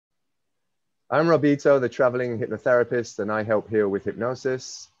I'm Robito, the traveling hypnotherapist, and I help heal with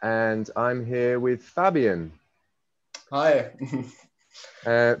hypnosis. And I'm here with Fabian. Hi.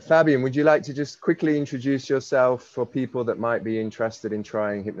 Fabian, would you like to just quickly introduce yourself for people that might be interested in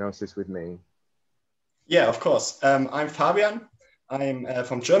trying hypnosis with me? Yeah, of course. I'm Fabian. I'm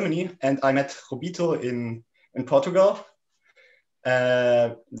from Germany, and I met Robito in Portugal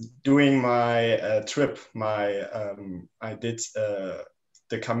during my trip. I did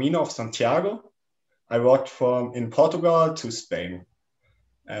the Camino of Santiago. I walked from in Portugal to Spain,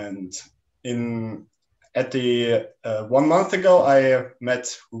 and at the 1 month ago I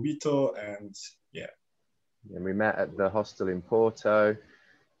met Robito, and yeah. And we met at the hostel in Porto,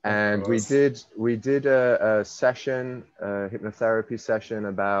 and we course. did a session, a hypnotherapy session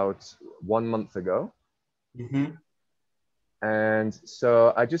about 1 month ago. Mm-hmm. And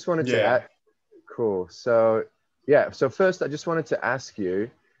so I just wanted to add, cool. So yeah, so first I just wanted to ask you,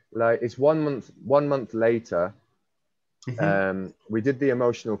 like, it's 1 month later. Mm-hmm. We did the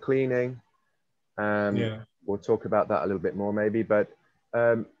emotional cleaning. We'll talk about that a little bit more maybe, but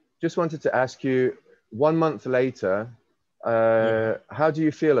just wanted to ask you, 1 month later, how do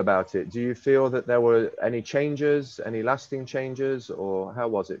you feel about it? Do you feel that there were any changes, any lasting changes, or how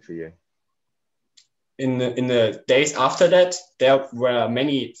was it for you? In the days after that, there were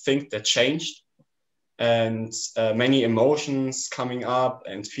many things that changed, and many emotions coming up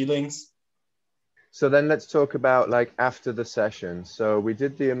and feelings. So then let's talk about like after the session. So we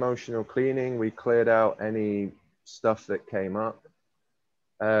did the emotional cleaning. We cleared out any stuff that came up.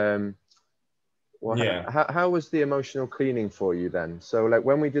 How was the emotional cleaning for you then? So like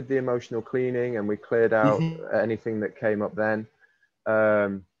when we did the emotional cleaning and we cleared out anything that came up then,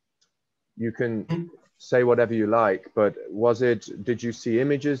 you can say whatever you like, but did you see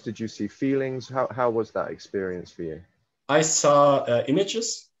images? Did you see feelings? How was that experience for you? I saw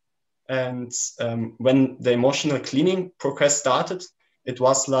images, and when the emotional cleaning process started, it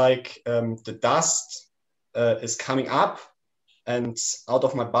was like the dust is coming up and out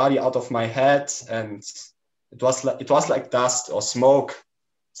of my body, out of my head, and it was like dust or smoke,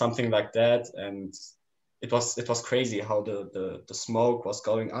 something like that, and it was crazy how the smoke was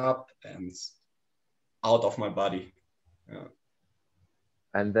going up and out of my body. Yeah.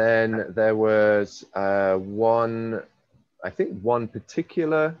 And then there was I think one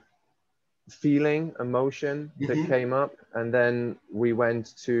particular feeling, emotion that came up, and then we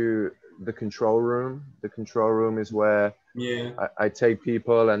went to the control room. The control room is where I take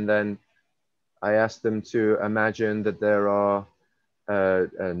people, and then I ask them to imagine that there are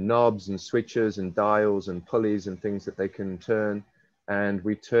knobs and switches and dials and pulleys and things that they can turn, and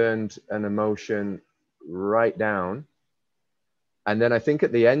we turned an emotion right down, and then I think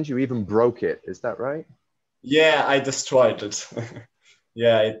at the end you even broke it. Is that right? Yeah, I destroyed it.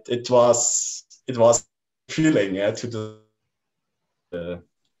 Yeah, it was feeling, yeah, to the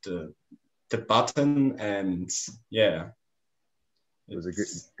button, and yeah, it was a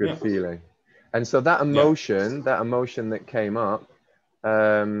good feeling. And so that emotion that came up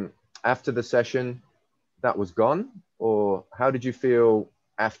after the session, that was gone? Or how did you feel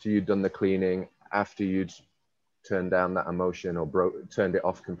after you'd done the cleaning, after you'd turned down that emotion or turned it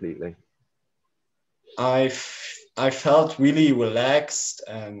off completely? I felt really relaxed,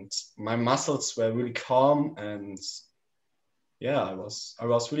 and my muscles were really calm, and yeah, I was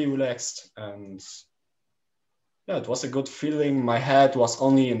really relaxed, and yeah, it was a good feeling. My head was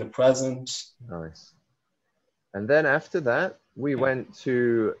only in the present. Nice. And then after that, we went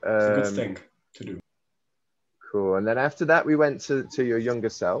to it's a good thing to do. Cool. And then after that, we went to your younger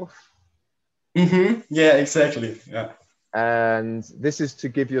self. Yeah, exactly. Yeah. And this is to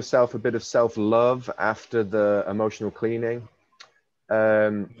give yourself a bit of self-love after the emotional cleaning.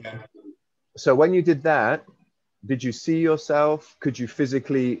 So when you did that, did you see yourself? Could you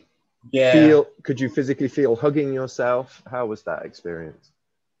physically feel hugging yourself? How was that experience?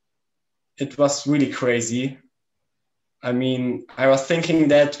 It was really crazy. I mean, I was thinking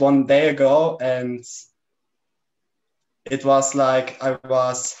that 1 day ago, and it was like I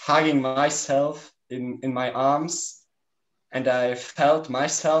was hugging myself in my arms, and I felt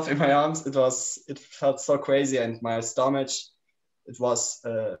myself in my arms. It felt so crazy, and my stomach, it was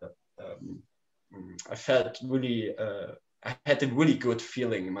I felt really I had a really good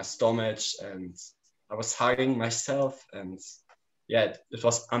feeling in my stomach, and I was hugging myself, and yeah, it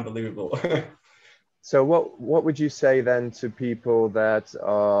was unbelievable. So what would you say then to people that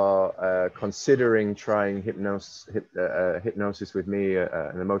are considering trying hypnosis with me,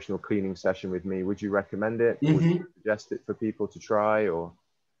 an emotional cleaning session with me? Would you recommend it? Would you suggest it for people to try? Or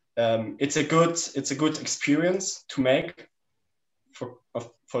it's a good experience to make, for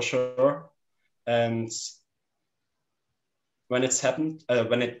sure. and when it's happened,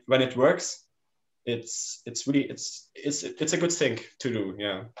 when it works, it's really it's a good thing to do.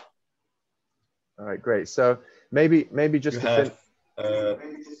 Yeah. All right, great. So maybe just You to have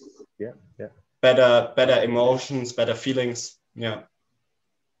yeah. better emotions, better feelings. Yeah.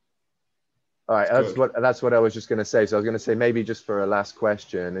 All right, It's good. that's what I was just going to say. So I was going to say maybe just for a last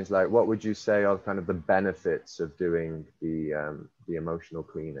question is like, what would you say are kind of the benefits of doing the emotional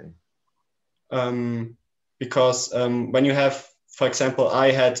cleaning? Because when you have, for example,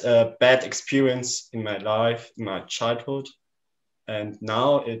 I had a bad experience in my life, in my childhood, and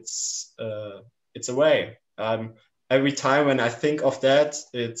now it's away. Every time when I think of that,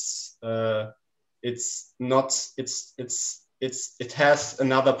 it's not it has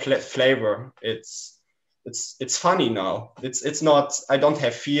another flavor. It's funny now. It's not. I don't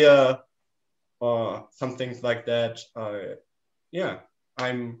have fear or something like that. Yeah,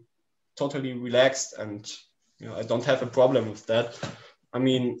 I'm totally relaxed, and I don't have a problem with that. I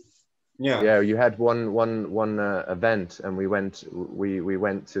mean, yeah. Yeah, you had one event, and we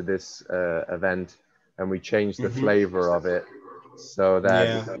went to this event, and we changed the flavor of it so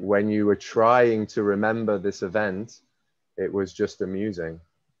that when you were trying to remember this event, it was just amusing,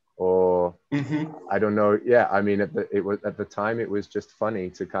 or I don't know. Yeah, I mean, at the time it was just funny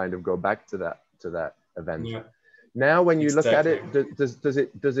to kind of go back to that event. Yeah. Now, when you Exactly. look at it,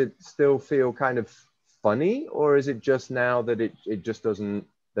 does it still feel kind of funny, or is it just now that it just doesn't?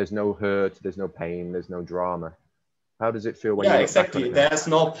 There's no hurt, there's no pain, there's no drama. How does it feel when you look back on exactly. it now? There's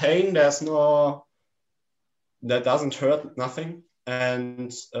no pain. That doesn't hurt. Nothing.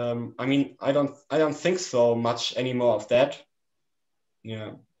 And I mean, I don't think so much anymore of that.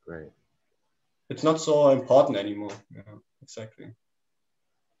 Yeah. Great. It's not so important anymore. Yeah. Exactly.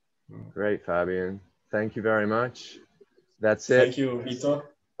 Great, Fabian. Thank you very much. That's it. Thank you, Vito.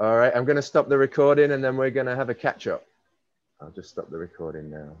 All right, I'm going to stop the recording and then we're going to have a catch up. I'll just stop the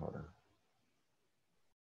recording now. Hold on.